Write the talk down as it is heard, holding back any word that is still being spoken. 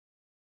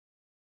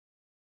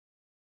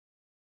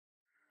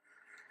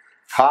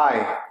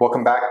Hi,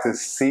 welcome back to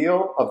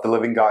Seal of the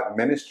Living God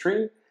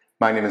Ministry.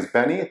 My name is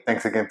Benny.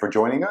 Thanks again for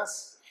joining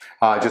us.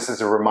 Just as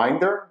a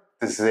reminder,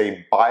 this is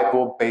a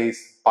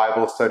Bible-based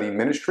Bible study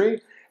ministry,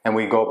 and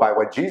we go by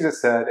what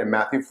Jesus said in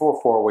Matthew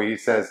 4:4, where he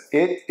says,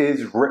 "It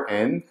is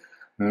written,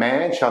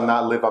 man shall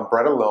not live on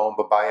bread alone,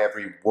 but by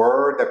every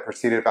word that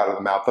proceeded out of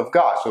the mouth of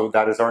God." So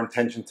that is our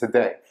intention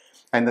today.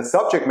 And the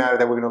subject matter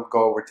that we're going to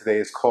go over today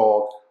is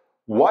called,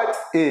 "What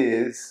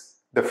is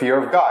the fear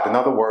of God?" In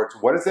other words,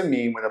 what does it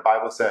mean when the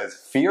Bible says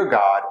fear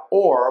God,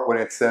 or when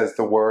it says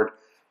the word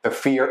the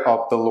fear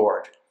of the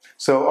Lord?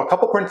 So a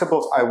couple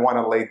principles I want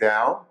to lay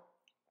down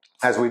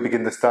as we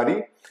begin the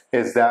study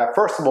is that,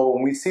 first of all,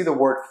 when we see the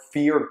word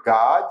fear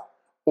God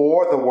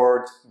or the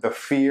word the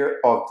fear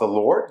of the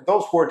Lord,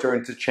 those words are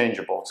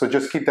interchangeable. So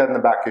just keep that in the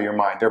back of your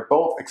mind. They're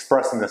both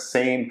expressing the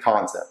same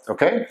concept,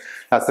 okay?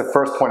 That's the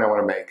first point I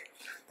want to make.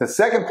 The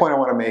second point I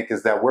want to make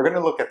is that we're going to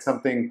look at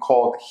something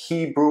called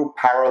Hebrew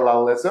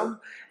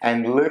parallelism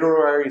and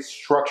literary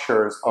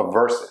structures of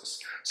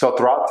verses. So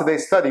throughout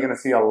today's study, you're going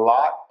to see a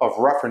lot of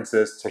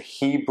references to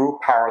Hebrew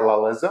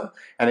parallelism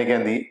and,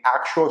 again, the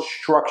actual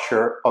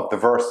structure of the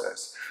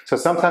verses. So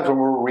sometimes when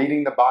we're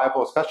reading the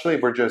Bible, especially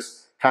if we're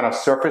just kind of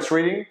surface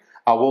reading,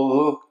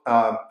 we'll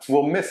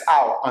miss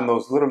out on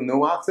those little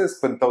nuances,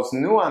 but those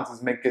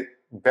nuances make it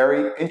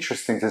very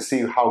interesting to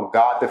see how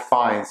God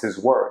defines his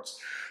words.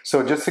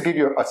 So just to give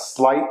you a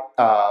slight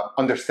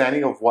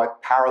understanding of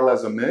what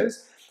parallelism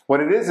is,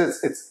 what it is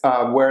it's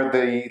where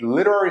the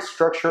literary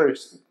structure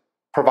is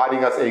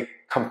providing us a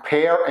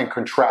compare and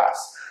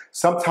contrast.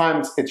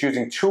 Sometimes it's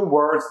using two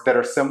words that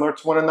are similar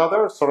to one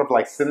another, sort of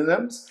like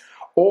synonyms,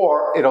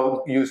 or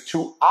it'll use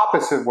two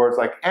opposite words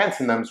like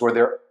antonyms where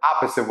they're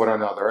opposite one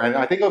another. And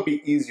I think it'll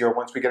be easier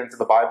once we get into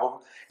the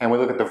Bible and we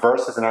look at the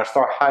verses and I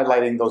start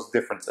highlighting those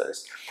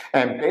differences.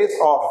 And based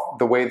off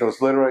the way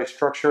those literary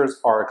structures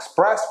are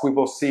expressed, we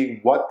will see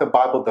what the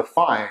Bible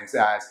defines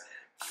as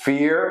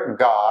fear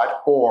God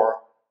or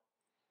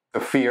the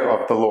fear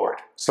of the Lord.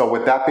 So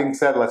with that being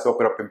said, let's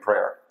open up in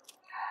prayer.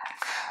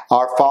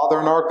 Our Father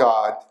and our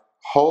God,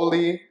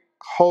 holy,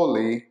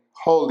 holy,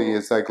 holy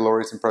is thy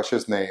glorious and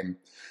precious name.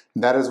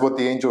 That is what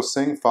the angels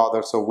sing,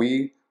 Father, so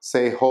we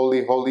say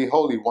holy, holy,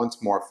 holy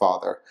once more,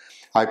 Father.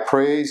 I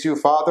praise you,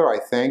 Father. I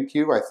thank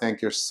you. I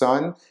thank your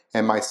Son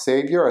and my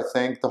Savior. I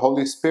thank the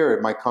Holy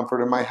Spirit, my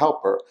comforter and my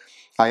helper.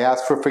 I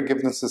ask for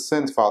forgiveness of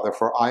sins, Father,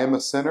 for I am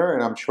a sinner,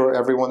 and I'm sure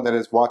everyone that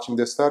is watching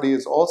this study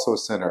is also a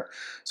sinner.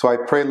 So I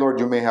pray, Lord,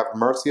 you may have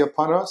mercy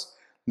upon us,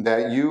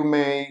 that you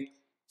may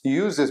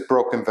use this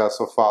broken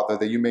vessel, Father,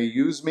 that you may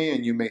use me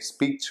and you may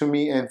speak to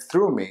me and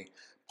through me.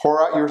 Pour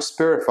out your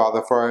Spirit,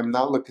 Father, for I am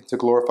not looking to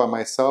glorify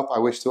myself. I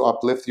wish to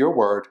uplift your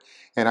word.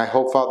 And I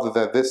hope, Father,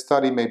 that this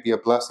study may be a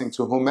blessing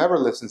to whomever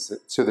listens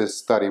to this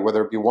study,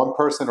 whether it be one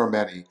person or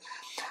many.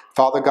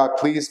 Father God,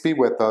 please be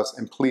with us,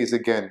 and please,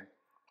 again,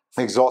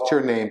 exalt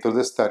your name through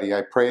this study.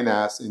 I pray and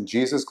ask in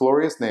Jesus'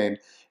 glorious name,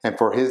 and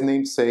for his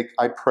name's sake,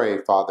 I pray,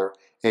 Father.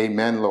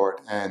 Amen,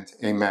 Lord, and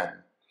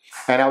amen.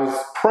 And I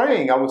was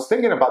praying, I was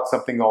thinking about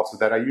something also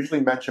that I usually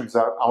mention,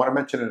 so I want to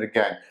mention it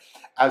again.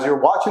 As you're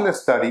watching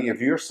this study, if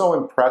you're so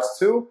impressed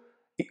to,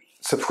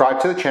 subscribe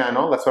to the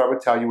channel. That's what I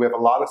would tell you. We have a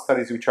lot of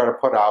studies we try to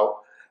put out.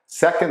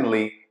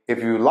 Secondly,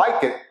 if you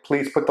like it,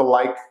 please put the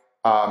like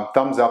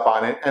thumbs up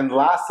on it. And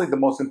lastly, the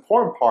most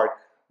important part,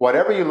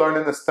 whatever you learn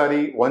in the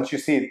study, once you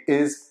see it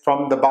is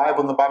from the Bible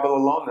and the Bible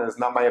alone, and it's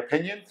not my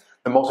opinion,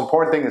 the most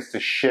important thing is to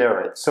share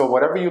it. So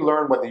whatever you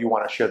learn, whether you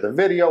want to share the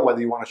video,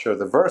 whether you want to share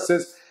the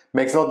verses,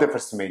 makes no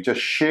difference to me.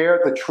 Just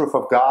share the truth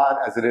of God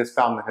as it is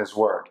found in his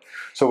word.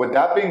 So with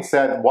that being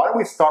said, why don't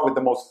we start with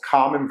the most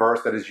common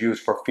verse that is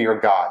used for fear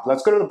God?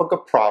 Let's go to the book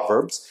of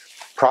Proverbs.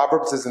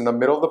 Proverbs is in the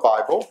middle of the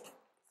Bible.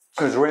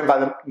 It was written by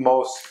the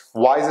most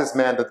wisest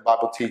man that the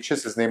Bible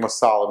teaches. His name was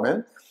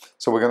Solomon.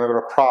 So we're going to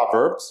go to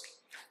Proverbs,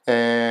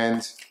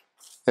 and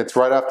it's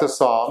right after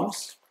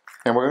Psalms.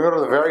 And we're going to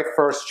go to the very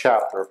first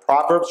chapter,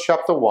 Proverbs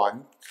chapter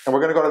 1. And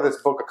we're going to go to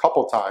this book a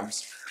couple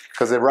times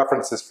because it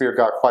references fear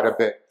God quite a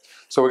bit.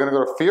 So we're going to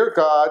go to fear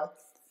God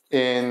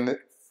in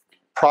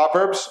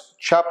Proverbs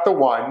chapter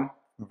 1,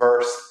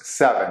 verse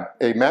 7.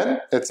 Amen?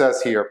 It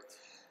says here,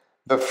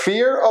 "The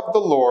fear of the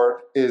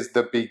Lord is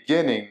the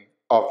beginning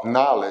of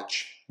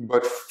knowledge,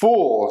 but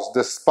fools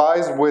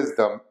despise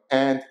wisdom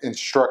and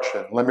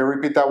instruction." Let me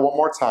repeat that one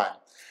more time.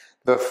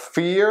 The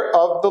fear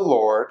of the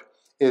Lord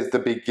is the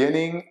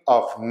beginning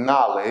of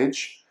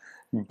knowledge,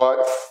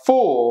 but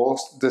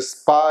fools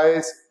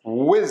despise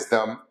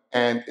wisdom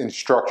and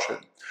instruction.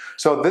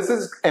 So this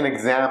is an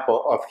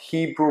example of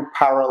Hebrew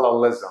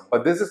parallelism,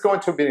 but this is going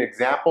to be an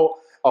example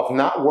of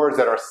not words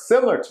that are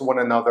similar to one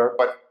another,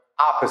 but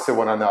opposite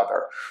one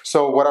another.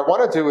 So what I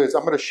want to do is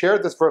I'm going to share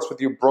this verse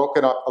with you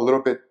broken up a little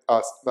bit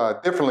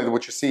differently than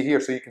what you see here,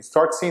 so you can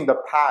start seeing the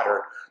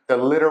pattern, the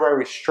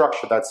literary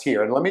structure that's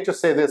here. And let me just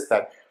say this,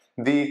 that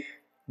the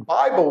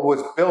Bible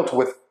was built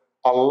with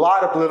a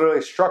lot of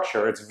literary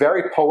structure. It's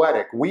very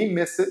poetic. We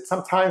miss it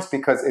sometimes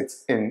because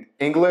it's in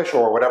English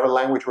or whatever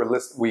language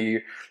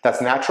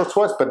that's natural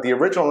to us, but the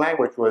original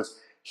language was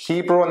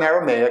Hebrew and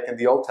Aramaic in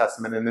the Old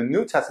Testament, and the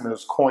New Testament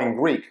was Koine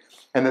Greek.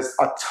 And there's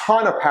a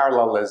ton of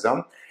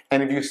parallelism.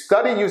 And if you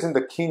study using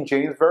the King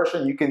James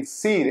Version, you can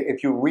see it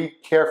if you read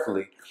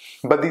carefully.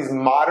 But these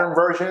modern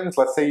versions,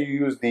 let's say you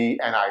use the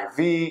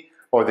NIV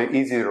or the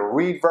easy to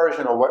read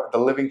version or the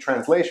Living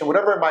Translation,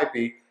 whatever it might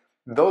be,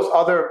 those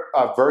other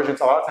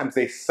versions, a lot of times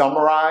they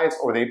summarize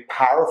or they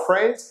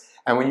paraphrase.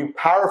 And when you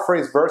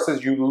paraphrase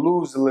verses, you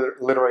lose the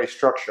literary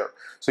structure.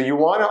 So you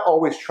want to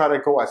always try to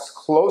go as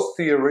close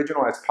to the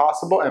original as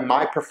possible. And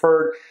my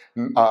preferred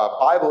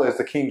Bible is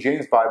the King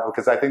James Bible,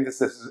 because I think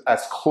this is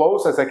as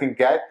close as I can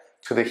get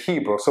to the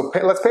Hebrew. So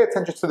let's pay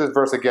attention to this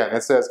verse again.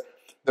 It says,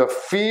 the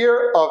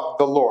fear of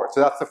the Lord. So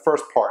that's the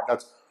first part.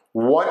 That's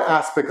one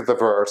aspect of the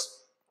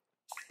verse,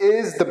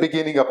 is the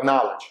beginning of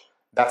knowledge.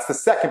 That's the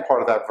second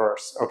part of that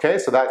verse. Okay,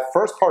 so that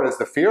first part is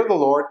the fear of the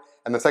Lord,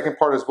 and the second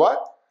part is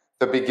what?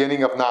 The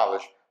beginning of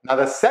knowledge. Now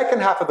the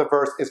second half of the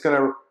verse is going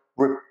to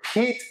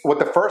repeat what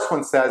the first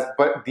one says,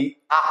 but the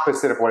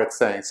opposite of what it's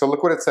saying. So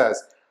look what it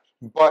says.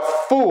 But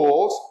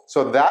fools,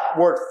 so that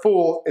word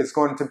fool is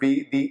going to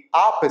be the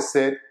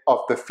opposite of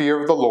the fear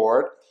of the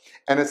Lord.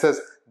 And it says,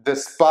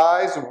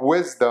 despise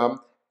wisdom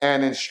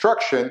and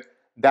instruction.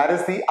 That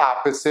is the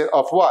opposite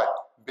of what?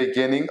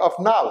 Beginning of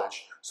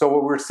knowledge. So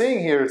what we're seeing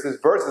here is this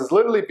verse is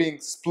literally being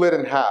split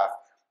in half.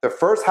 The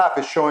first half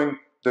is showing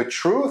the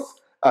truth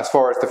as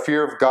far as the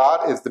fear of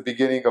God is the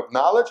beginning of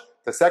knowledge.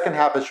 The second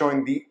half is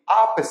showing the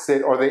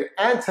opposite or the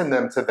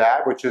antonym to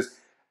that, which is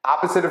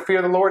opposite of fear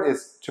of the Lord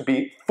is to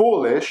be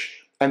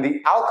foolish. And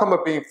the outcome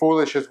of being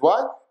foolish is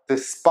what?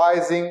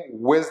 Despising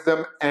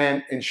wisdom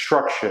and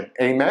instruction.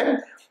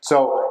 Amen?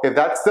 So if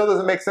that still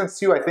doesn't make sense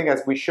to you, I think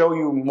as we show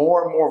you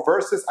more and more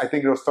verses, I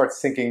think it'll start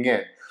sinking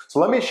in. So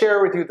let me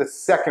share with you the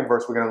second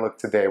verse we're going to look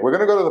today. We're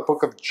going to go to the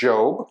book of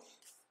Job.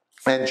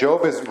 And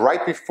Job is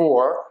right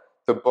before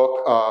the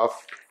book of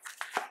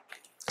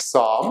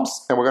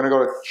Psalms. And we're going to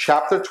go to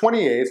chapter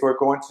 28. So we're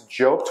going to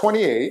Job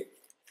 28.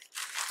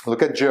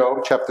 Look at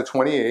Job chapter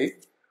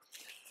 28.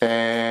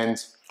 And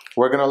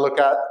we're going to look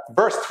at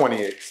verse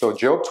 28. So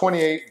Job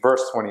 28,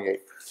 verse 28.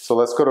 So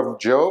let's go to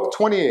Job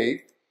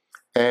 28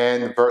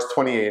 and verse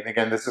 28. And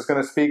again, this is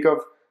going to speak of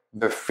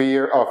the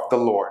fear of the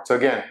Lord. So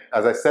again,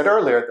 as I said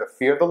earlier, the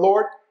fear of the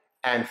Lord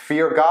and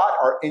fear God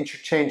are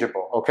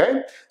interchangeable,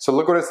 okay? So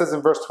look what it says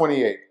in verse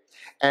 28.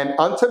 And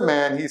unto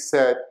man he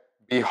said,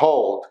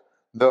 behold,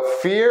 the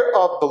fear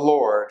of the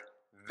Lord,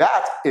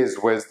 that is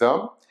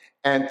wisdom,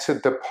 and to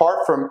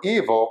depart from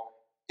evil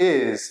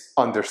is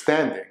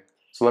understanding.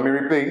 So let me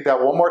repeat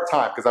that one more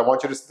time, because I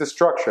want you to see the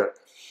structure.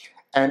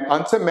 And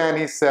unto man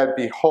he said,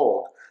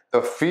 behold,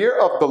 the fear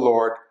of the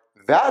Lord,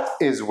 that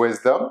is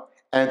wisdom,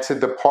 and to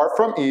depart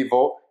from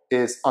evil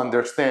is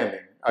understanding.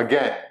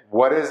 Again,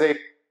 what is a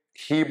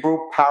Hebrew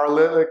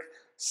parallelistic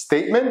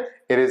statement?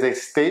 It is a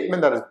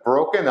statement that is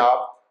broken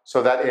up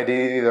so that it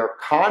either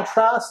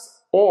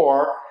contrasts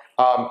or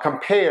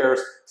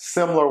compares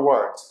similar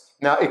words.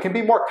 Now, it can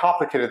be more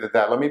complicated than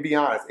that. Let me be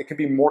honest. It can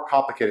be more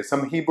complicated.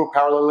 Some Hebrew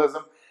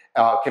parallelism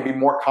can be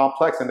more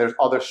complex, and there's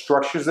other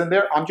structures in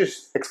there. I'm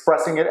just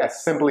expressing it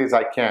as simply as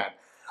I can.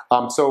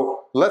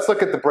 So let's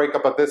look at the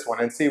breakup of this one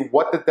and see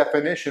what the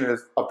definition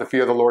is of the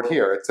fear of the Lord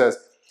here. It says,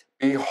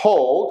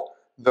 behold,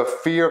 the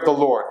fear of the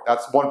Lord.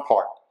 That's one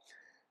part.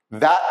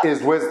 That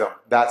is wisdom.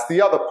 That's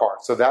the other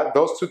part. So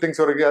those two things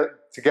go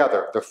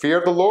together. The fear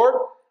of the Lord,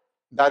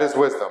 that is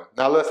wisdom.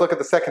 Now let's look at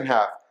the second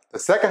half. The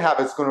second half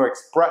is going to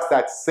express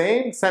that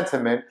same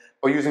sentiment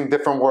but using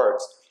different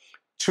words.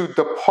 To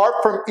depart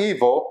from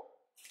evil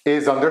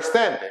is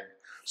understanding.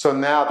 So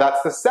now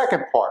that's the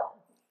second part.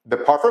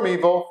 Depart from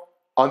evil,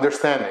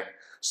 understanding.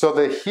 So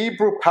the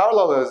Hebrew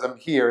parallelism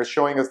here is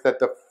showing us that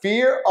the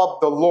fear of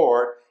the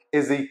Lord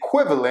is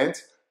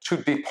equivalent to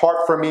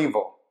depart from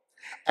evil.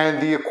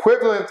 And the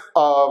equivalent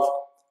of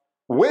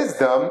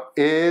wisdom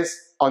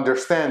is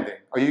understanding.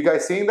 Are you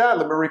guys seeing that?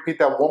 Let me repeat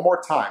that one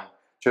more time,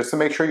 just to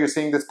make sure you're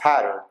seeing this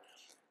pattern.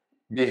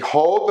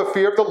 Behold the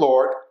fear of the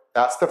Lord,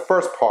 that's the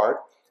first part.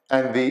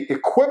 And the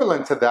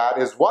equivalent to that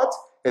is what?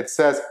 It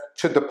says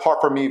to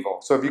depart from evil.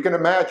 So if you can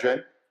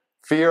imagine,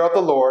 fear of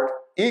the Lord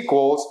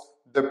equals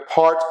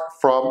depart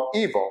from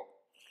evil.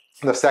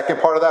 The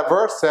second part of that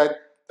verse said,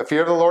 the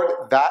fear of the Lord,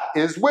 that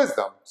is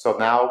wisdom. So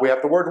now we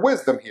have the word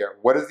wisdom here.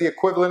 What is the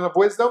equivalent of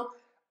wisdom?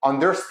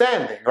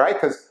 Understanding, right?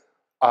 Because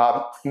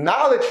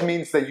knowledge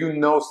means that you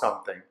know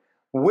something.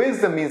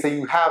 Wisdom means that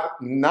you have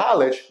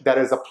knowledge that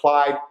is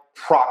applied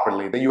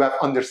properly, that you have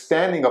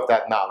understanding of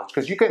that knowledge.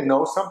 Because you can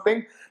know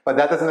something, but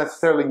that doesn't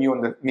necessarily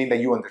mean that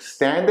you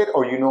understand it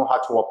or you know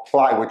how to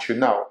apply what you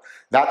know.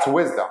 That's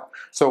wisdom.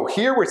 So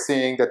here we're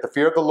seeing that the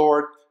fear of the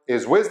Lord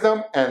is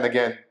wisdom, and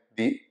again,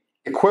 the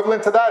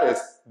equivalent to that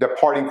is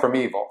departing from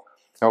evil.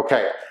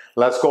 Okay,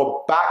 let's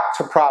go back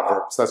to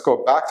Proverbs. Let's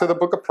go back to the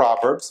book of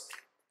Proverbs.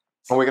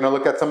 And we're going to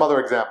look at some other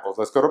examples.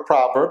 Let's go to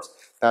Proverbs.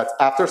 That's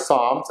after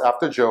Psalms,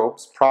 after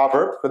Job's,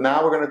 Proverbs. But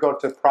now we're going to go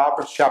to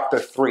Proverbs chapter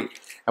 3.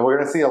 And we're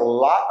going to see a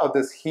lot of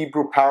this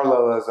Hebrew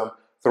parallelism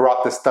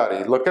throughout the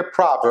study. Look at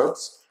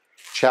Proverbs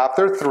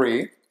chapter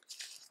 3.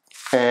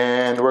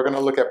 And we're going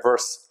to look at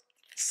verse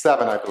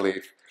 7, I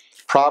believe.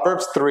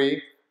 Proverbs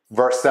 3,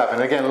 verse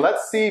 7. Again,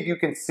 let's see if you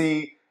can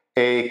see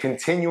a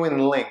continuing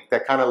link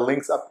that kind of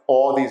links up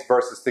all these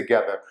verses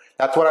together.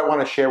 That's what I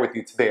want to share with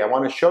you today. I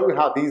want to show you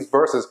how these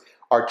verses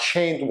are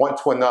chained one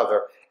to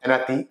another. And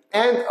at the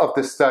end of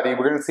the study,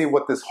 we're going to see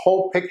what this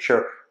whole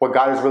picture, what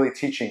God is really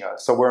teaching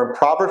us. So we're in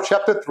Proverbs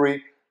chapter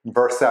 3,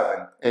 verse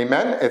 7.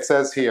 Amen? It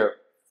says here,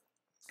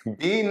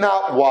 "Be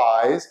not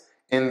wise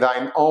in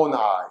thine own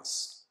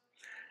eyes.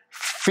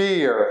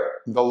 Fear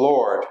the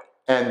Lord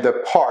and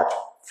depart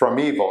from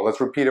evil." Let's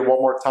repeat it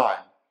one more time.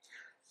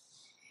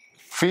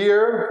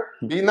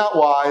 Be not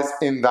wise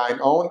in thine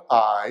own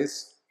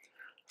eyes.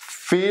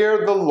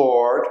 Fear the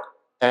Lord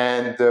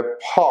and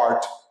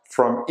depart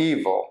from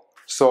evil.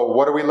 So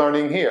what are we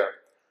learning here?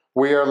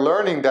 We are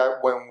learning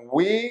that when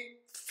we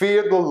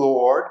fear the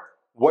Lord,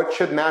 what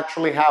should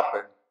naturally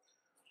happen?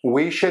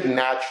 We should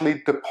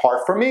naturally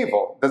depart from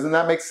evil. Doesn't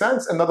that make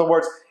sense? In other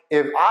words,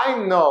 if I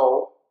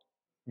know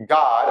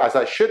God as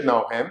I should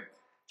know him,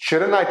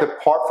 shouldn't I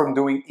depart from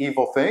doing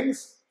evil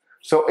things?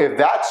 So if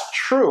that's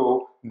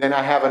true, then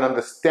I have an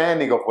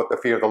understanding of what the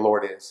fear of the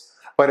Lord is.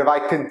 But if I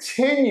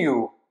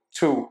continue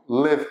to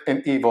live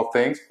in evil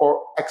things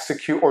or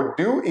execute or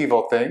do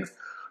evil things,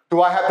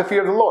 do I have the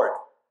fear of the Lord?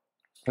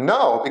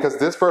 No, because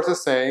this verse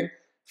is saying,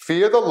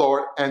 fear the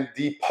Lord and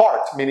depart,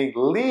 meaning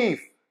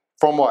leave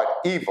from what?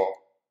 Evil.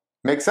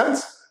 Make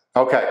sense?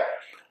 Okay,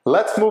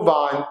 let's move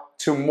on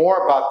to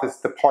more about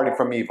this departing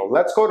from evil.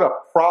 Let's go to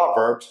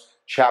Proverbs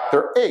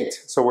chapter 8.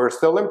 So we're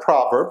still in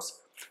Proverbs.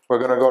 We're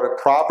going to go to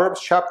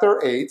Proverbs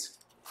chapter 8.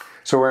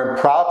 So we're in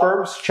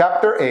Proverbs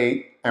chapter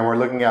 8, and we're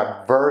looking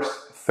at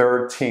verse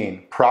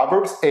 13.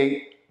 Proverbs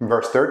 8,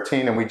 verse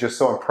 13, and we just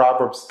saw in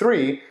Proverbs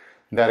 3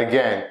 that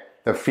again,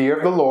 the fear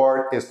of the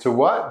Lord is to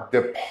what?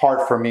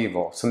 Depart from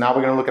evil. So now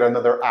we're going to look at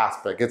another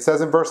aspect. It says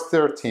in verse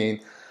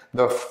 13,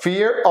 the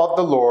fear of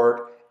the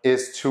Lord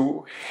is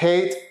to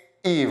hate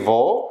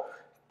evil,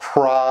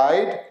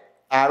 pride,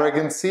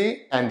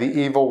 arrogancy, and the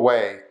evil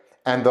way.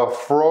 And the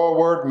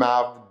froward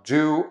mouth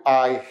do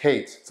I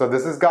hate. So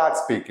this is God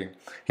speaking.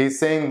 He's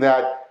saying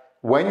that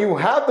when you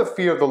have the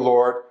fear of the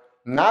Lord,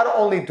 not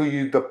only do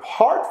you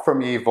depart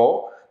from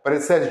evil, but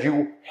it says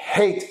you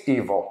hate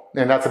evil.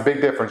 And that's a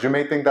big difference. You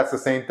may think that's the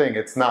same thing.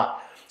 It's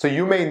not. So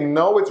you may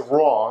know it's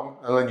wrong,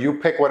 and then you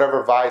pick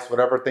whatever vice,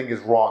 whatever thing is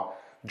wrong.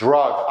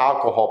 Drug,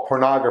 alcohol,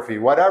 pornography,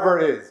 whatever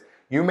it is.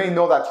 You may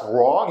know that's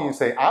wrong, and you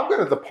say, I'm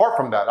going to depart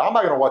from that. I'm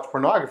not going to watch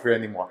pornography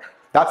anymore.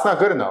 That's not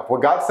good enough.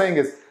 What God's saying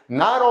is,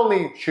 not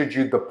only should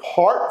you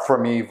depart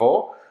from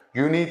evil,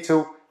 you need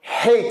to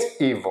hate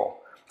evil.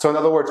 So in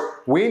other words,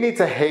 we need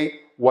to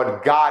hate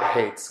what God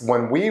hates.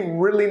 When we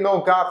really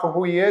know God for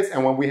who he is,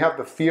 and when we have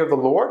the fear of the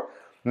Lord,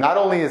 not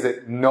only is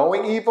it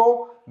knowing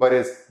evil, but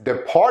it's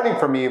departing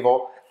from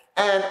evil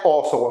and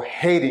also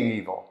hating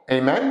evil.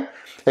 Amen?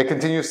 It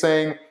continues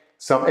saying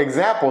some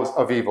examples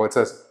of evil. It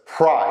says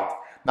pride.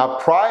 Now,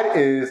 pride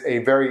is a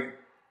very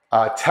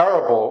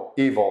terrible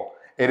evil.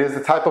 It is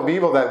the type of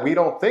evil that we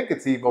don't think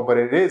it's evil, but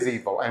it is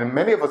evil. And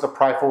many of us are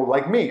prideful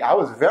like me. I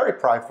was very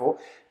prideful,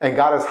 and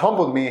God has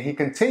humbled me, and he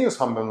continues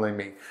humbling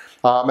me.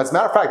 As a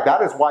matter of fact,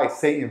 that is why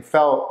Satan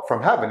fell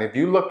from heaven. If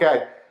you look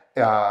at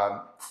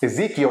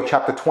Ezekiel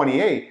chapter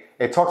 28,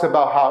 it talks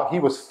about how he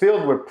was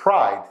filled with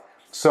pride.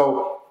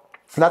 So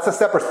that's a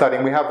separate study.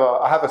 And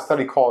I have a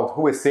study called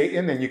Who is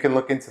Satan? And you can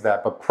look into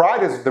that. But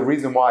pride is the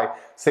reason why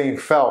Satan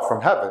fell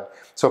from heaven.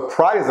 So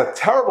pride is a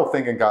terrible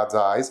thing in God's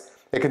eyes.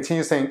 It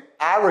continues saying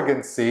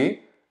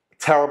arrogancy,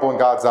 terrible in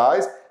God's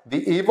eyes,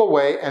 the evil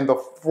way, and the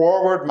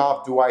forward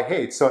mouth do I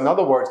hate. So in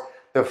other words,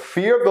 the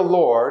fear of the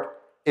Lord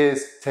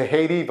is to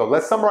hate evil.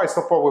 Let's summarize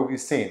so far what we've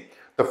seen.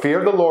 The fear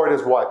of the Lord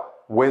is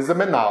what?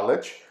 Wisdom and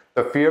knowledge.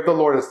 The fear of the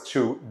Lord is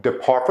to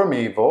depart from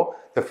evil.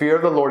 The fear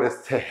of the Lord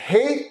is to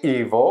hate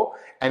evil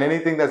and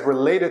anything that's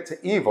related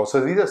to evil.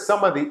 So these are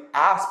some of the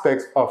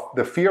aspects of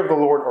the fear of the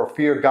Lord or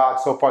fear God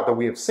so far that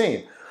we have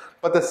seen.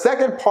 But the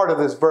second part of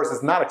this verse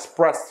is not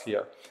expressed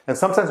here. And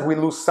sometimes we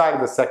lose sight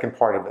of the second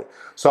part of it.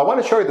 So I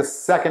want to show you the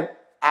second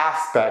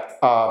aspect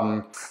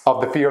of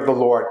the fear of the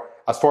Lord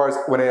as far as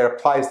when it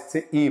applies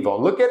to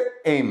evil. Look at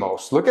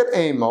Amos. Look at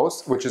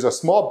Amos, which is a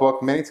small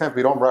book. Many times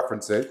we don't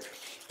reference it.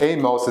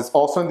 Amos is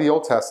also in the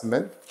Old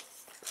Testament.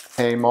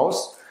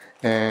 Amos.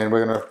 And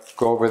we're going to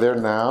go over there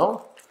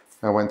now.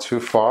 I went too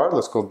far.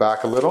 Let's go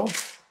back a little.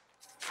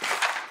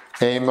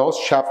 Amos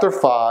chapter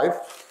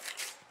 5.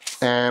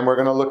 And we're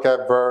going to look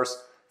at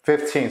verse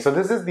 15. So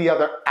this is the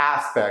other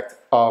aspect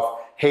of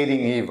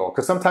hating evil.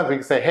 Because sometimes we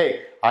can say,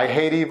 hey, I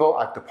hate evil.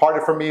 I've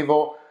departed from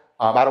evil.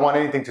 I don't want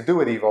anything to do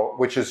with evil,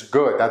 which is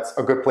good. That's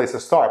a good place to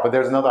start. But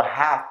there's another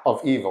half of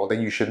evil that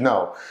you should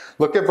know.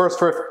 Look at verse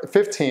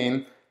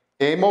 15.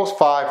 Amos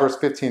 5 verse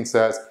 15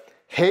 says,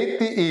 hate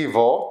the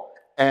evil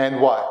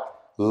and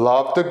what?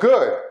 love the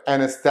good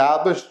and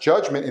establish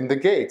judgment in the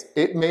gates.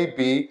 It may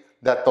be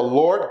that the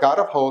Lord God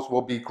of hosts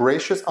will be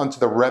gracious unto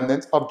the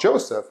remnant of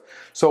Joseph.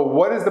 So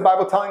what is the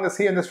Bible telling us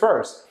here in this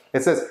verse?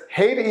 It says,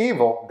 hate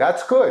evil.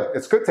 That's good.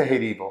 It's good to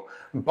hate evil.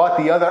 But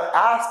the other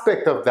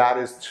aspect of that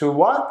is to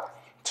what?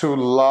 To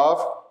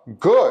love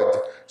good.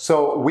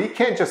 So we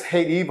can't just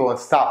hate evil and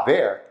stop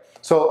there.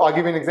 So I'll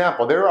give you an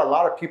example. There are a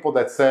lot of people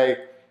that say,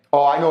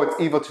 oh, I know it's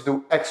evil to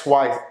do X,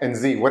 Y, and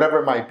Z, whatever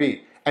it might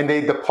be. And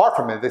they depart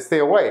from it. They stay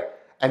away.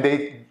 And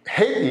they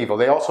hate evil.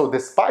 They also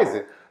despise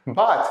it.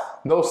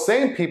 But those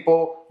same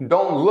people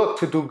don't look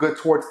to do good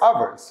towards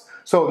others.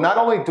 So not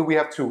only do we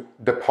have to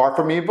depart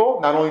from evil,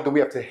 not only do we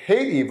have to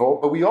hate evil,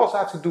 but we also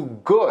have to do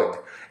good.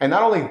 And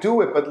not only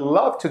do it, but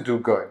love to do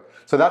good.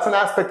 So that's an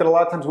aspect that a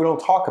lot of times we don't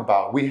talk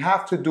about. We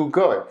have to do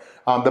good.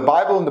 The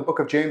Bible in the book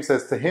of James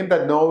says, to him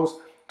that knows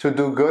to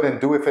do good and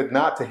doeth it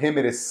not, to him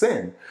it is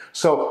sin.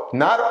 So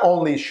not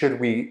only should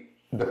we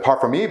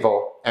depart from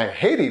evil and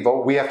hate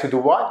evil, we have to do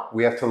what?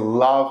 We have to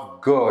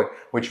love good,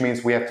 which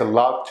means we have to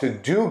love to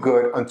do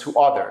good unto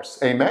others.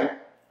 Amen?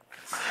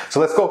 So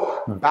let's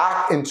go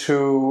back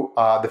into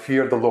the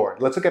fear of the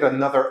Lord. Let's look at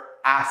another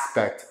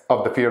aspect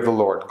of the fear of the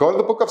Lord. Go to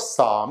the book of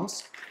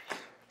Psalms.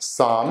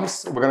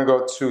 We're going to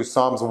go to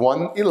Psalms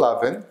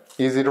 111.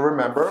 Easy to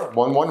remember,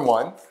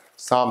 111.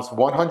 Psalms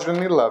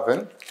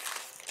 111.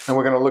 And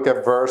we're going to look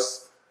at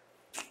verse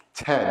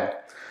 10.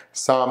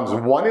 Psalms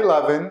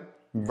 111,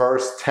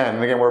 verse 10.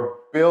 And again, we're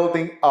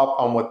building up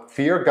on what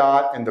fear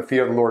God and the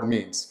fear of the Lord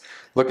means.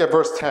 Look at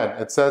verse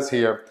 10. It says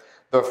here,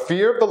 the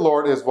fear of the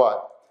Lord is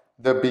what?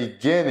 The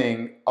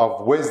beginning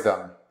of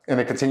wisdom. And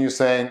it continues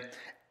saying,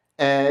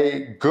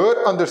 a good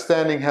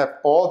understanding have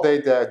all they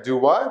that do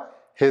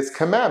what? His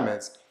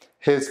commandments.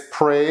 His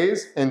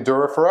praise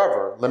endureth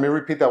forever. Let me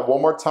repeat that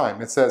one more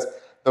time. It says,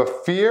 the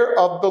fear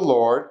of the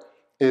Lord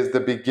is the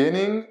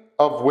beginning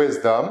of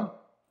wisdom.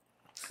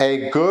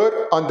 A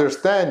good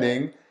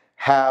understanding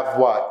have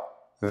what?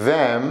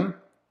 Them,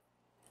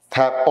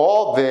 have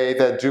all they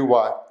that do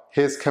what?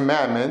 His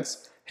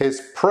commandments.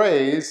 His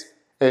praise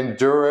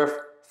endureth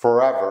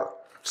forever.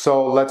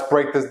 So let's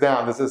break this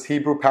down. This is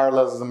Hebrew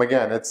parallelism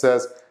again. It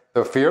says,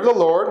 the fear of the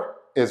Lord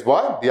is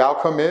what? The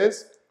outcome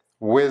is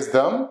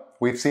wisdom.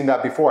 We've seen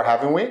that before,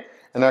 haven't we?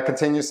 And I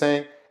continue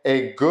saying,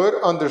 a good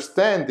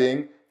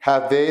understanding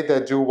have they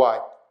that do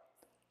what?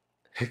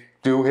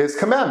 Do his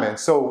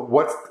commandments. So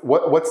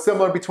what's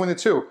similar between the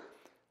two?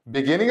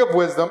 Beginning of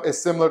wisdom is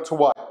similar to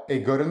what? A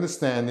good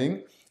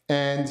understanding.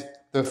 And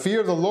the fear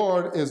of the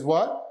Lord is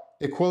what?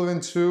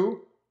 Equivalent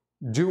to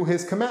do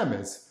his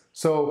commandments.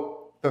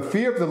 So the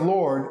fear of the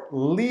Lord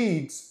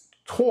leads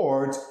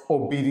towards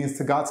obedience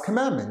to God's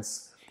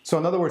commandments. So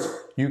in other words,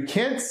 you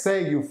can't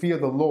say you fear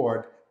the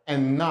Lord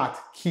and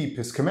not keep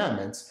his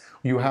commandments.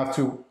 You have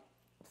to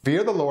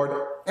fear the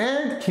Lord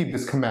and keep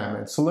his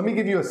commandments. So let me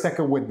give you a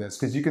second witness,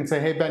 because you can say,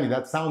 hey, Benny,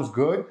 that sounds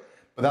good,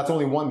 but that's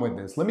only one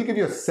witness. Let me give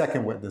you a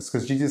second witness,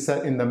 because Jesus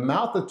said, in the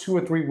mouth of 2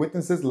 or 3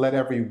 witnesses, let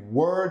every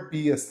word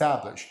be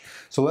established.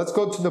 So let's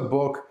go to the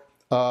book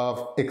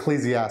of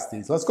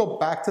Ecclesiastes. Let's go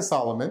back to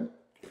Solomon.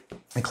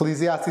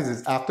 Ecclesiastes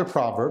is after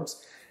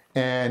Proverbs,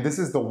 and this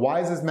is the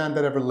wisest man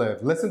that ever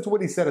lived. Listen to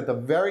what he said at the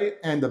very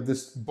end of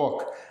this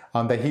book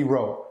that he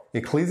wrote.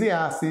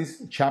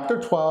 Ecclesiastes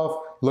chapter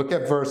 12, look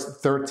at verse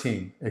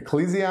 13.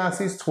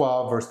 Ecclesiastes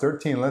 12, verse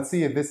 13. Let's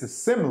see if this is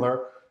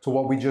similar to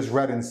what we just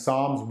read in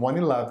Psalms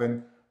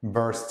 111,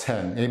 verse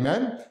 10.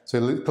 Amen?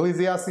 So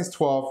Ecclesiastes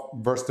 12,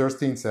 verse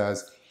 13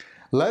 says,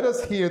 let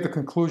us hear the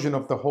conclusion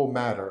of the whole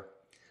matter.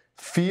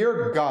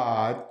 Fear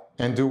God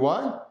and do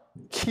what?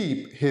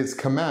 Keep his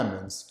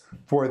commandments.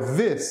 For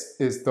this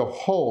is the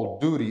whole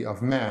duty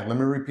of man. Let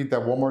me repeat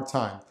that one more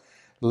time.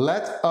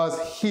 Let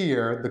us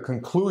hear the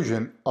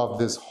conclusion of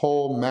this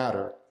whole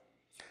matter.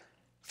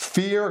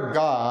 Fear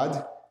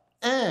God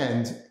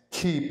and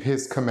keep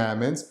his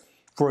commandments,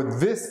 for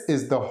this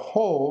is the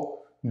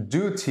whole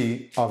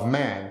duty of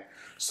man.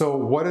 So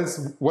what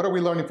are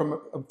we learning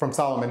from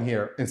Solomon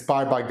here,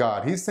 inspired by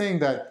God? He's saying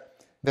that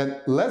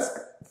let's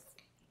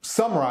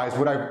summarize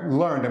what I've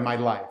learned in my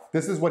life.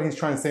 This is what he's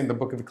trying to say in the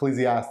book of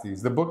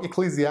Ecclesiastes. The book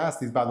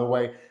Ecclesiastes, by the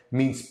way,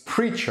 means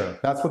preacher.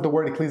 That's what the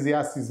word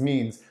Ecclesiastes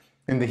means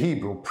in the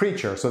Hebrew,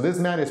 preacher. So this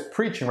man is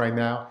preaching right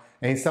now,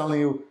 and he's telling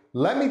you,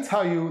 let me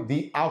tell you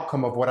the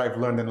outcome of what I've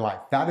learned in life.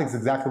 That is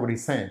exactly what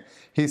he's saying.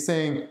 He's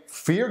saying,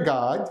 fear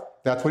God.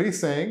 That's what he's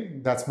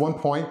saying. That's one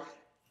point.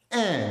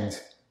 And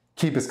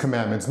keep his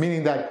commandments.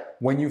 Meaning that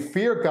when you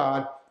fear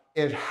God,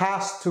 it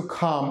has to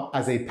come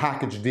as a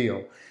package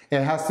deal.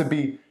 It has to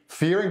be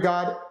fearing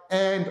God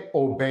and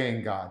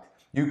obeying God.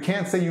 You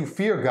can't say you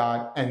fear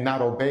God and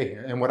not obey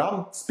him. And what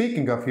I'm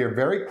speaking of here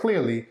very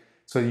clearly,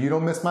 so you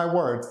don't miss my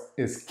words,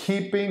 is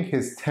keeping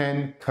his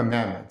 10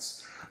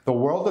 commandments. The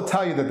world will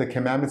tell you that the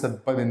commandments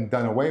have been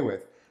done away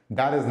with.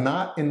 That is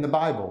not in the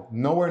Bible.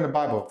 Nowhere in the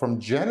Bible. From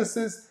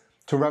Genesis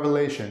to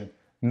Revelation,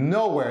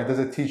 nowhere does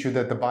it teach you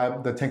that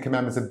the 10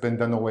 commandments have been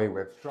done away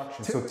with.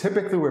 So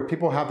typically where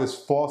people have this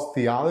false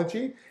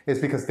theology is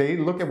because they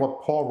look at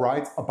what Paul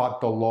writes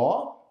about the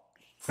law,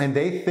 And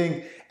they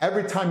think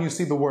every time you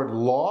see the word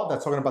law,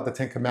 that's talking about the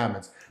Ten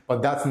Commandments.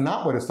 But that's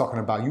not what it's talking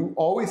about. You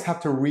always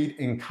have to read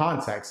in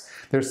context.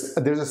 There's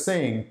a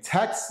saying,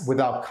 text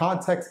without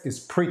context is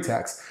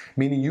pretext,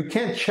 meaning you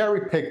can't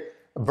cherry pick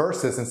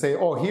verses and say,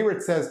 oh, here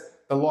it says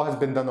the law has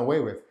been done away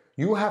with.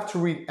 You have to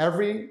read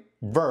every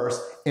verse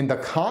in the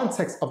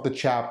context of the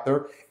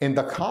chapter, in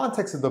the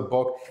context of the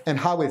book, and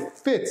how it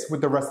fits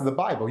with the rest of the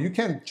Bible. You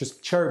can't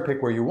just cherry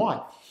pick where you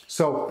want.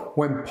 So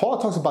when Paul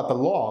talks about the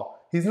law,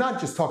 he's not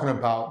just talking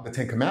about the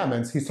Ten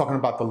Commandments, he's talking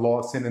about the law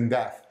of sin and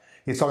death.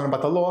 He's talking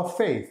about the law of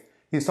faith.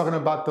 He's talking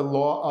about the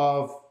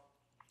law of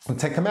the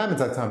Ten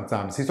Commandments at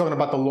times. He's talking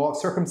about the law of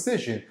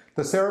circumcision,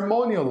 the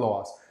ceremonial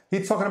laws.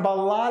 He's talking about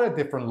a lot of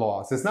different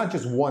laws. It's not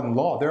just one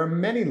law. There are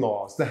many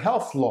laws. The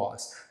health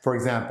laws, for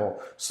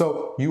example.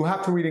 So you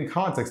have to read in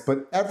context.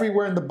 But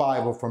everywhere in the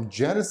Bible, from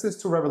Genesis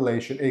to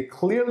Revelation, it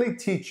clearly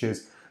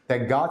teaches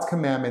that God's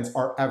commandments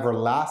are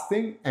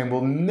everlasting and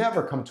will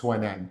never come to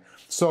an end.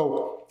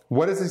 So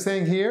what is he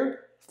saying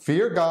here?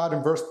 Fear God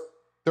in verse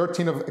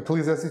 13 of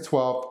Ecclesiastes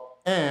 12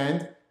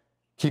 and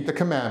keep the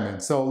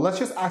commandments. So let's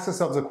just ask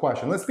ourselves a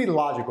question. Let's be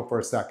logical for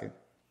a second.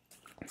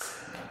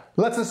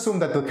 Let's assume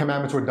that the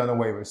commandments were done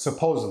away with,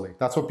 supposedly.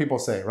 That's what people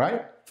say,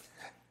 right?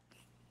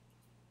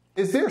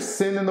 Is there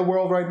sin in the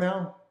world right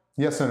now?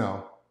 Yes or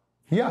no?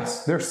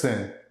 Yes, there's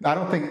sin. I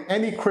don't think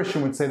any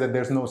Christian would say that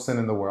there's no sin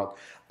in the world.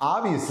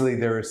 Obviously,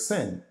 there is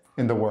sin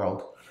in the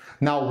world.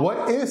 Now,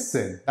 what is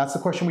sin? That's the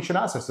question we should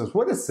ask ourselves.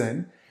 What is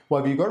sin?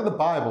 Well, if you go to the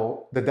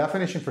Bible, the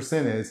definition for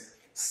sin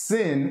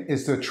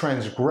is the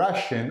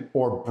transgression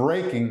or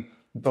breaking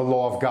the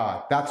law of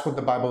God. That's what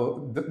the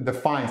Bible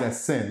defines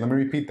as sin. Let me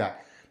repeat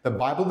that. The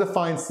Bible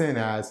defines sin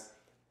as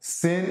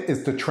sin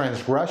is the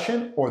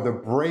transgression or the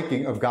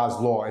breaking of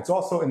God's law. It's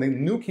also in the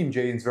New King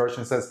James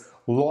Version, it says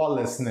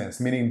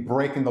lawlessness, meaning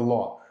breaking the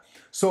law.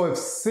 So if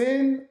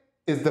sin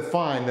is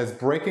defined as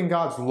breaking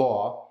God's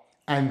law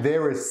and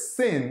there is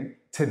sin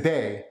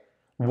today,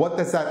 what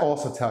does that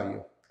also tell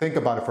you? Think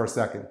about it for a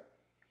second.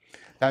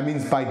 That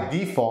means by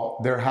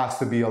default, there has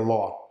to be a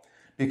law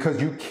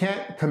because you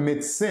can't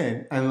commit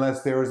sin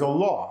unless there is a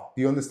law.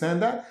 Do you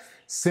understand that?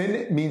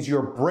 Sin means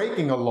you're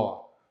breaking a law.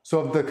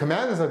 So if the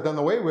commandments are done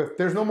away with,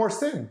 there's no more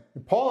sin.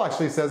 Paul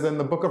actually says in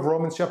the book of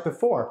Romans chapter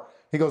 4,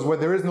 he goes, where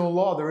there is no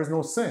law, there is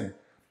no sin.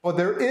 But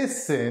there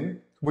is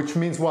sin, which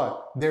means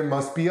what? There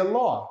must be a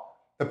law.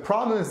 The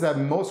problem is that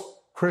most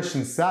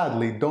Christians,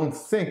 sadly, don't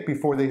think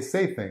before they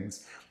say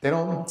things. They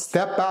don't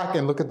step back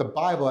and look at the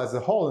Bible as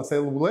a whole and say,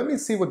 well, let me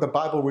see what the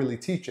Bible really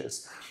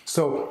teaches.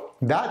 So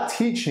that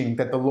teaching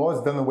that the law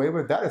is done away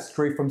with, that is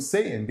straight from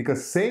Satan,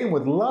 because Satan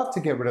would love to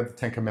get rid of the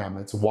Ten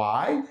Commandments.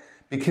 Why?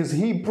 Because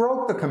he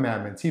broke the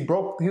commandments. He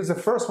was the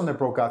first one that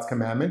broke God's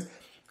commandments.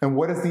 And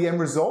what is the end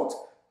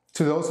result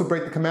to those who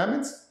break the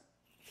commandments?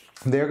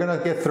 They're going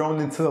to get thrown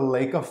into the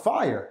lake of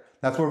fire.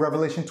 That's what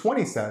Revelation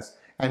 20 says.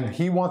 And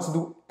he wants to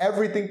do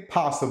everything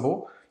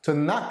possible to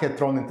not get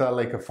thrown into the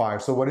lake of fire.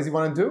 So what does he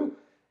want to do?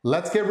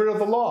 Let's get rid of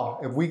the law.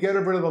 If we get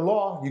rid of the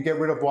law, you get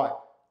rid of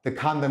what? The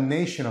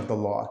condemnation of the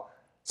law.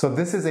 So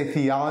this is a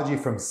theology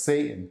from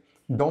Satan.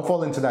 Don't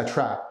fall into that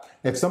trap.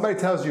 If somebody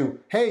tells you,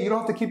 hey, you don't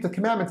have to keep the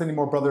commandments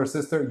anymore, brother or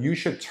sister, you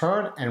should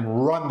turn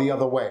and run the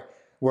other way.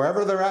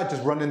 Wherever they're at,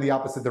 just run in the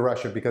opposite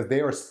direction because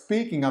they are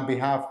speaking on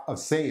behalf of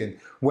Satan.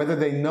 Whether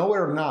they know it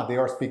or not, they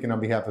are speaking on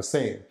behalf of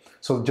Satan.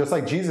 So just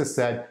like Jesus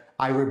said,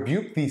 I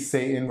rebuke thee,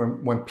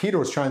 Satan, when Peter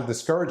was trying to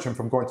discourage him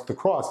from going to the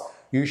cross,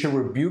 you should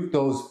rebuke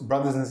those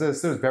brothers and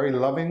sisters very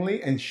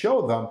lovingly and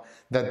show them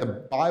that the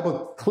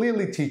Bible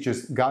clearly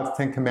teaches God's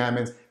Ten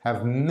Commandments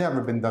have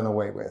never been done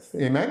away with.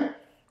 Amen?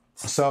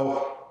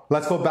 So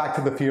let's go back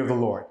to the fear of the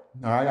Lord.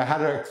 All right, I had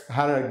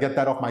to get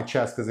that off my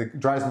chest because it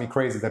drives me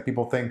crazy that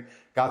people think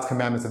God's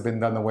commandments have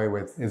been done away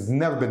with. It's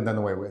never been done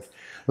away with.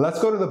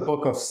 Let's go to the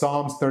book of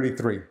Psalms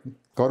 33.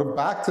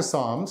 Back to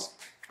Psalms.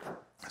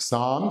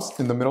 Psalms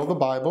in the middle of the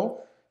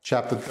Bible,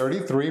 chapter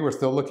 33. We're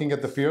still looking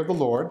at the fear of the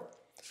Lord.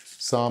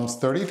 Psalms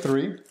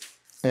 33.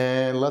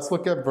 And let's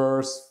look at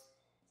verse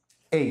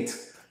 8.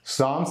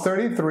 Psalms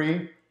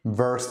 33,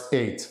 verse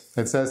 8.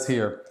 It says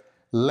here,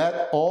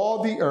 let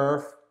all the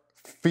earth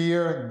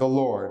fear the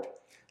Lord.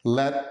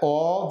 Let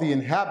all the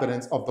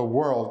inhabitants of the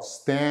world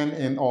stand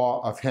in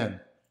awe of him.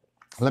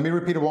 Let me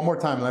repeat it one more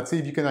time. Let's see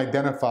if you can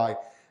identify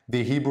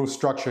the Hebrew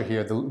structure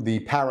here, the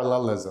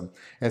parallelism.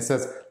 It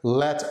says,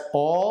 let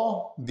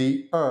all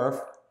the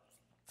earth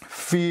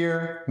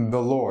fear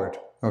the Lord.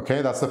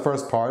 Okay, that's the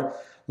first part.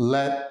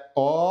 Let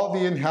all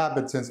the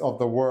inhabitants of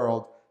the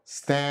world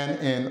stand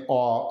in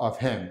awe of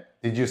him.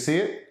 Did you see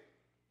it?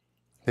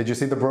 Did you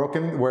see the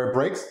broken, where it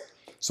breaks?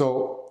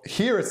 So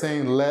here it's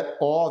saying, let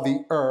all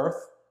the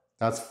earth,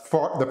 that's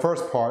the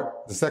first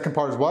part. The second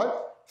part is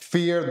what?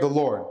 Fear the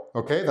Lord.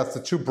 Okay, that's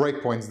the two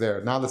breakpoints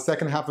there. Now the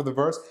second half of the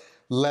verse,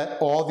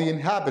 let all the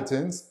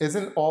inhabitants.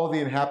 Isn't all the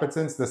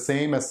inhabitants the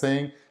same as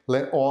saying,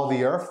 let all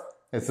the earth?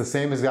 It's the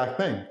same exact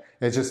thing.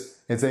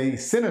 It's a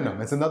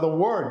synonym. It's another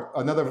word,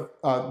 another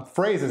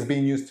phrase is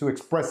being used to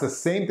express the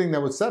same thing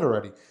that was said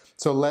already.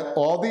 So let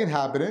all the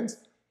inhabitants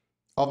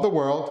of the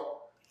world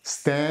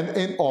stand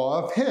in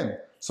awe of him.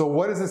 So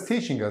what is this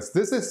teaching us?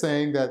 This is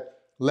saying that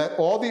let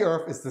all the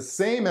earth is the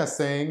same as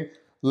saying,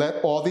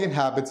 let all the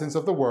inhabitants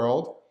of the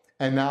world.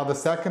 And now the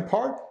second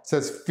part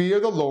says, fear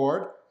the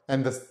Lord.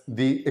 And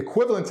the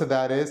equivalent to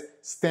that is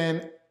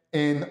stand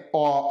in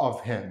awe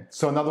of him.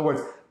 So in other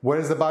words, what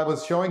is the Bible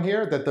showing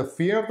here? That the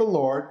fear of the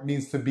Lord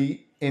means to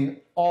be in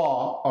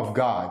awe of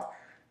God.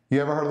 You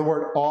ever heard of the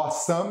word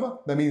awesome?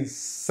 That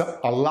means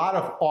a lot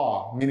of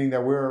awe, meaning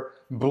that we're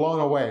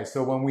blown away.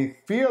 So when we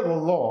fear the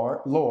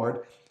Lord,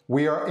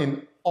 we are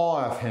in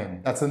awe of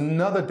him. That's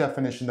another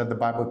definition that the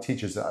Bible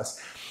teaches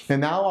us.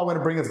 And now I want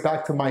to bring us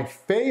back to my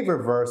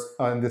favorite verse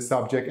on this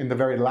subject, and the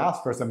very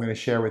last verse I'm going to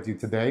share with you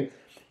today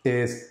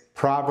is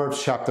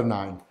Proverbs chapter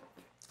 9.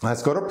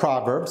 Let's go to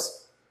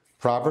Proverbs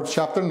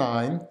chapter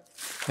 9,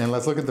 and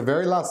let's look at the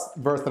very last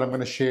verse that I'm going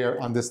to share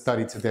on this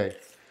study today.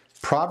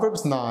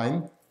 Proverbs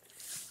 9,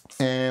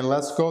 and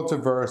let's go to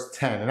verse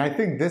 10. And I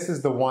think this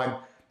is the one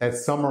that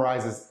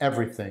summarizes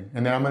everything.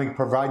 And then I'm going to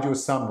provide you a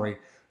summary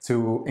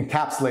to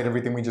encapsulate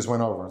everything we just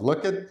went over.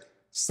 Look at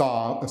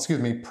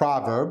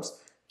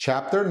Proverbs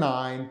chapter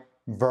 9,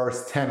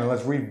 verse 10. And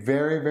let's read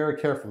very, very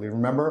carefully.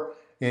 Remember,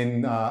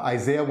 in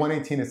Isaiah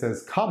 1:18, it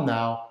says, come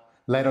now,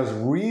 let us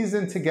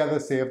reason together,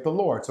 saith the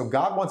Lord. So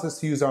God wants us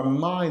to use our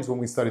minds when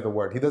we study the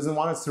word. He doesn't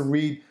want us to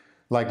read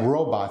like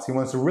robots. He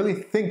wants to really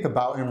think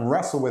about and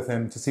wrestle with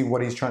him to see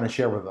what he's trying to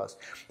share with us.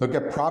 Look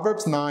at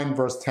Proverbs 9,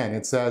 verse 10.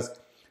 It says,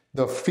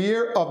 the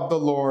fear of the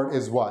Lord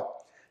is what?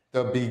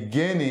 The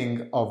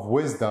beginning of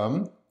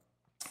wisdom.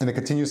 And it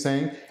continues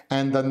saying,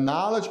 and the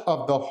knowledge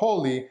of the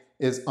holy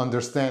is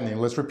understanding.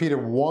 Let's repeat it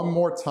one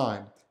more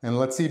time. And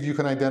let's see if you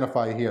can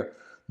identify here.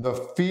 The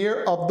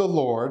fear of the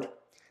Lord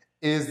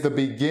is the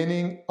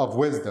beginning of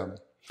wisdom.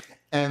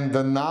 And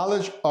the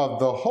knowledge of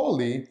the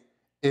holy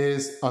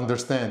is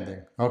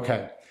understanding.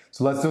 Okay,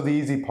 so let's do the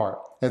easy part.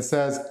 It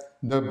says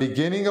the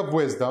beginning of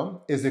wisdom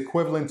is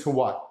equivalent to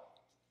what?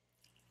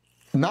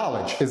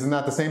 Knowledge. Isn't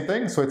that the same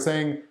thing? So it's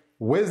saying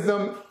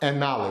wisdom and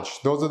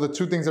knowledge. Those are the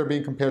two things that are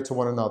being compared to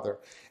one another.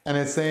 And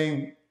it's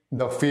saying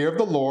the fear of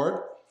the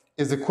Lord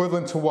is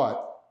equivalent to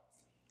what?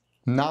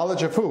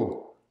 Knowledge of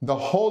who? The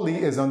holy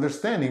is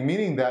understanding,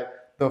 meaning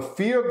that the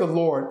fear of the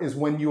Lord is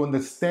when you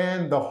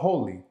understand the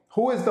holy.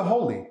 Who is the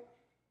holy?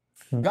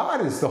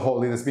 God is the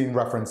holy that's being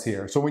referenced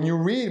here. So when you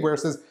read where it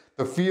says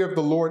the fear of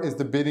the Lord is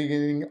the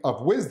beginning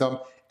of wisdom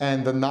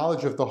and the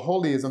knowledge of the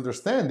holy is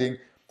understanding,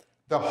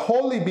 the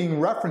holy being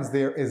referenced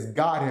there is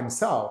God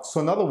himself. So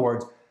in other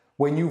words,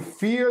 when you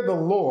fear the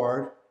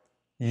Lord,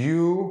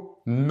 you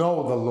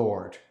know the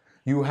Lord.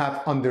 You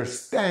have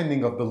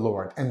understanding of the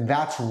Lord. And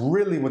that's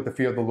really what the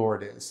fear of the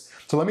Lord is.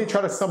 So let me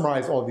try to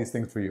summarize all these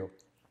things for you.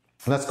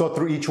 Let's go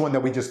through each one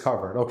that we just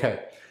covered.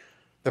 Okay.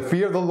 The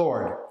fear of the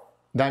Lord,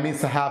 that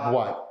means to have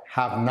what?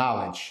 Have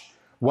knowledge.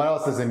 What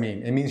else does it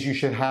mean? It means you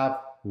should have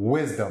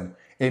wisdom.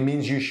 It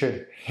means you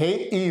should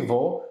hate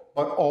evil,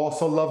 but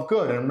also love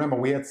good. And remember,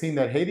 we had seen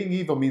that hating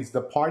evil means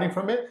departing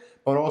from it,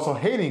 but also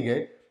hating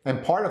it.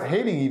 And part of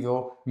hating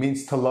evil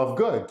means to love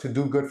good, to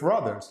do good for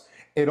others.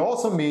 It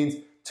also means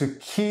to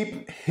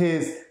keep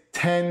his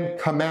 10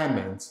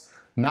 commandments,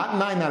 not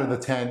 9 out of the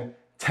 10,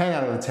 10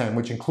 out of the 10,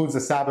 which includes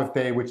the Sabbath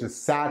day, which is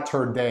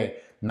Saturday,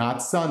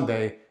 not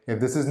Sunday. If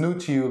this is new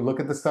to you, look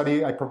at the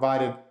study I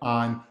provided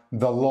on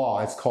the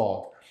law, it's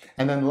called.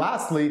 And then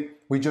lastly,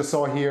 we just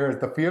saw here,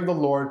 the fear of the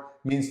Lord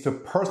means to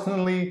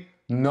personally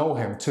know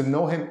him, to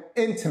know him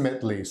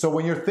intimately. So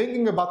when you're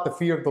thinking about the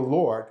fear of the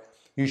Lord,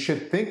 you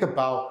should think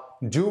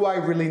about, do I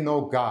really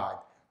know God?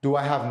 Do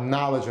I have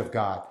knowledge of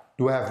God?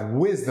 Do I have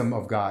wisdom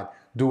of God?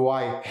 Do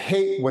I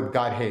hate what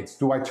God hates?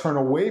 Do I turn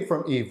away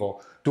from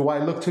evil? Do I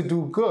look to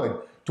do good?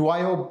 Do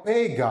I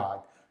obey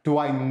God? Do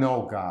I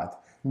know God?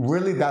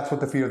 Really, that's what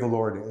the fear of the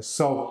Lord is.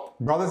 So,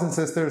 brothers and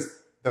sisters,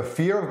 the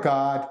fear of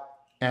God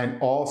and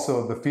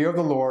also the fear of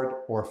the Lord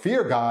or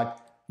fear God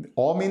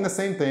all mean the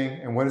same thing.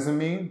 And what does it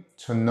mean?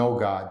 To know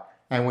God.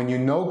 And when you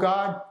know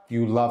God,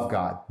 you love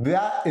God.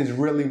 That is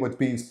really what's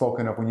being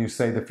spoken of when you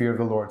say the fear of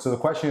the Lord. So the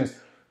question is,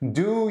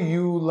 do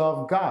you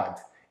love God?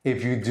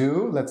 If you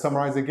do, let's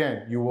summarize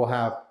again. You will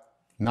have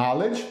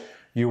knowledge,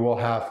 you will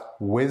have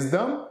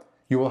wisdom,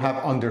 you will have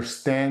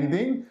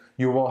understanding,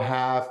 you will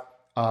have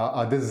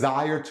a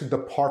desire to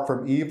depart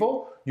from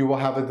evil, you will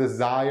have a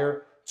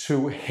desire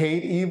to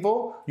hate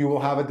evil, you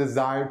will have a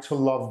desire to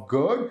love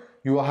good,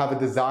 you will have a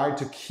desire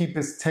to keep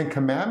his 10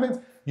 commandments,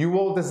 you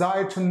will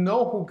desire to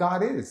know who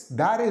God is.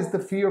 That is the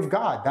fear of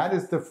God. That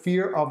is the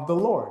fear of the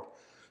Lord.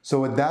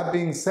 So with that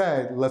being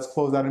said, let's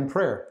close out in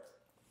prayer.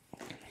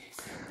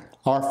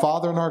 Our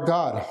Father and our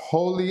God,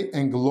 holy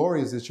and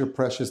glorious is your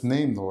precious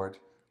name, Lord.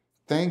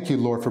 Thank you,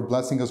 Lord, for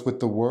blessing us with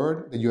the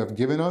word that you have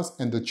given us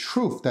and the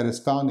truth that is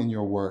found in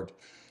your word.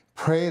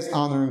 Praise,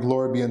 honor, and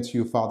glory be unto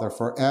you, Father,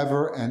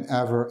 forever and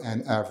ever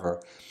and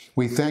ever.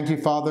 We thank you,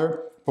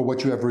 Father, for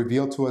what you have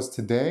revealed to us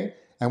today.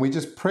 And we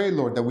just pray,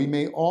 Lord, that we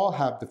may all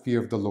have the fear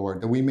of the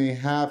Lord, that we may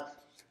have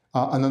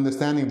an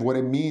understanding of what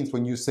it means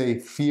when you say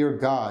fear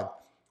God,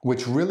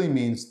 which really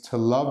means to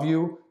love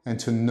you and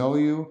to know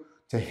you,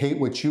 to hate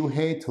what you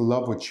hate, to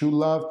love what you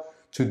love,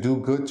 to do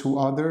good to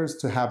others,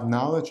 to have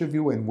knowledge of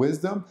you and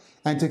wisdom,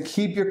 and to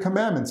keep your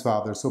commandments,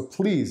 Father. So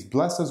please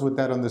bless us with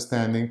that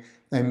understanding,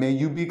 and may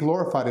you be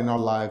glorified in our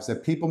lives,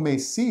 that people may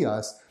see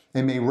us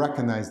and may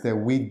recognize that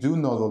we do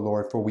know the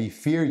Lord, for we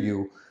fear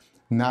you,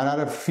 not out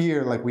of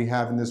fear like we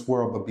have in this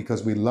world, but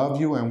because we love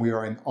you and we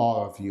are in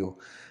awe of you.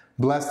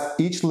 Bless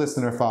each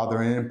listener, Father,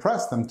 and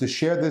impress them to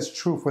share this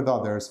truth with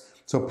others,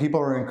 so people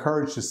are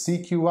encouraged to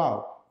seek you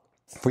out.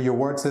 For your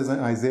word says in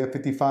Isaiah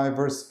 55,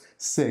 verse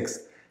 6,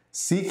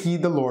 seek ye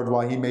the Lord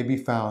while he may be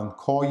found,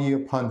 call ye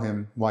upon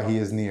him while he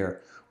is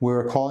near.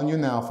 We're calling you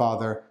now,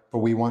 Father, for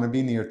we want to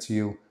be near to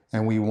you,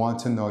 and we want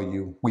to know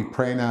you. We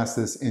pray and ask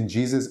this in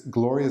Jesus'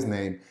 glorious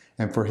name,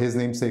 and for his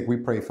name's sake we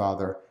pray,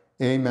 Father.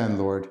 Amen,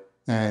 Lord,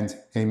 and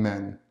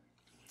amen.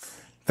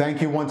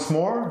 Thank you once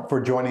more for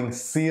joining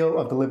Seal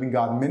of the Living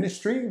God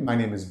Ministry. My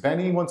name is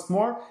Benny once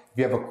more. If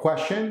you have a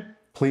question,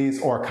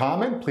 please, or a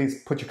comment,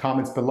 please put your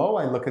comments below.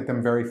 I look at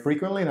them very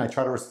frequently and I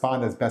try to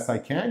respond as best I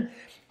can.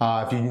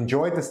 If you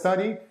enjoyed the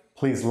study,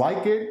 please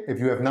like it. If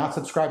you have not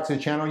subscribed to the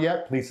channel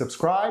yet, please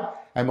subscribe.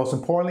 And most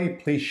importantly,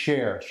 please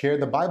share. Share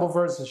the Bible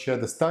verses, share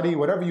the study,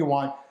 whatever you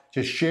want.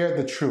 Just share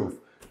the truth.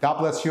 God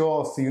bless you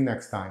all. See you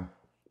next time.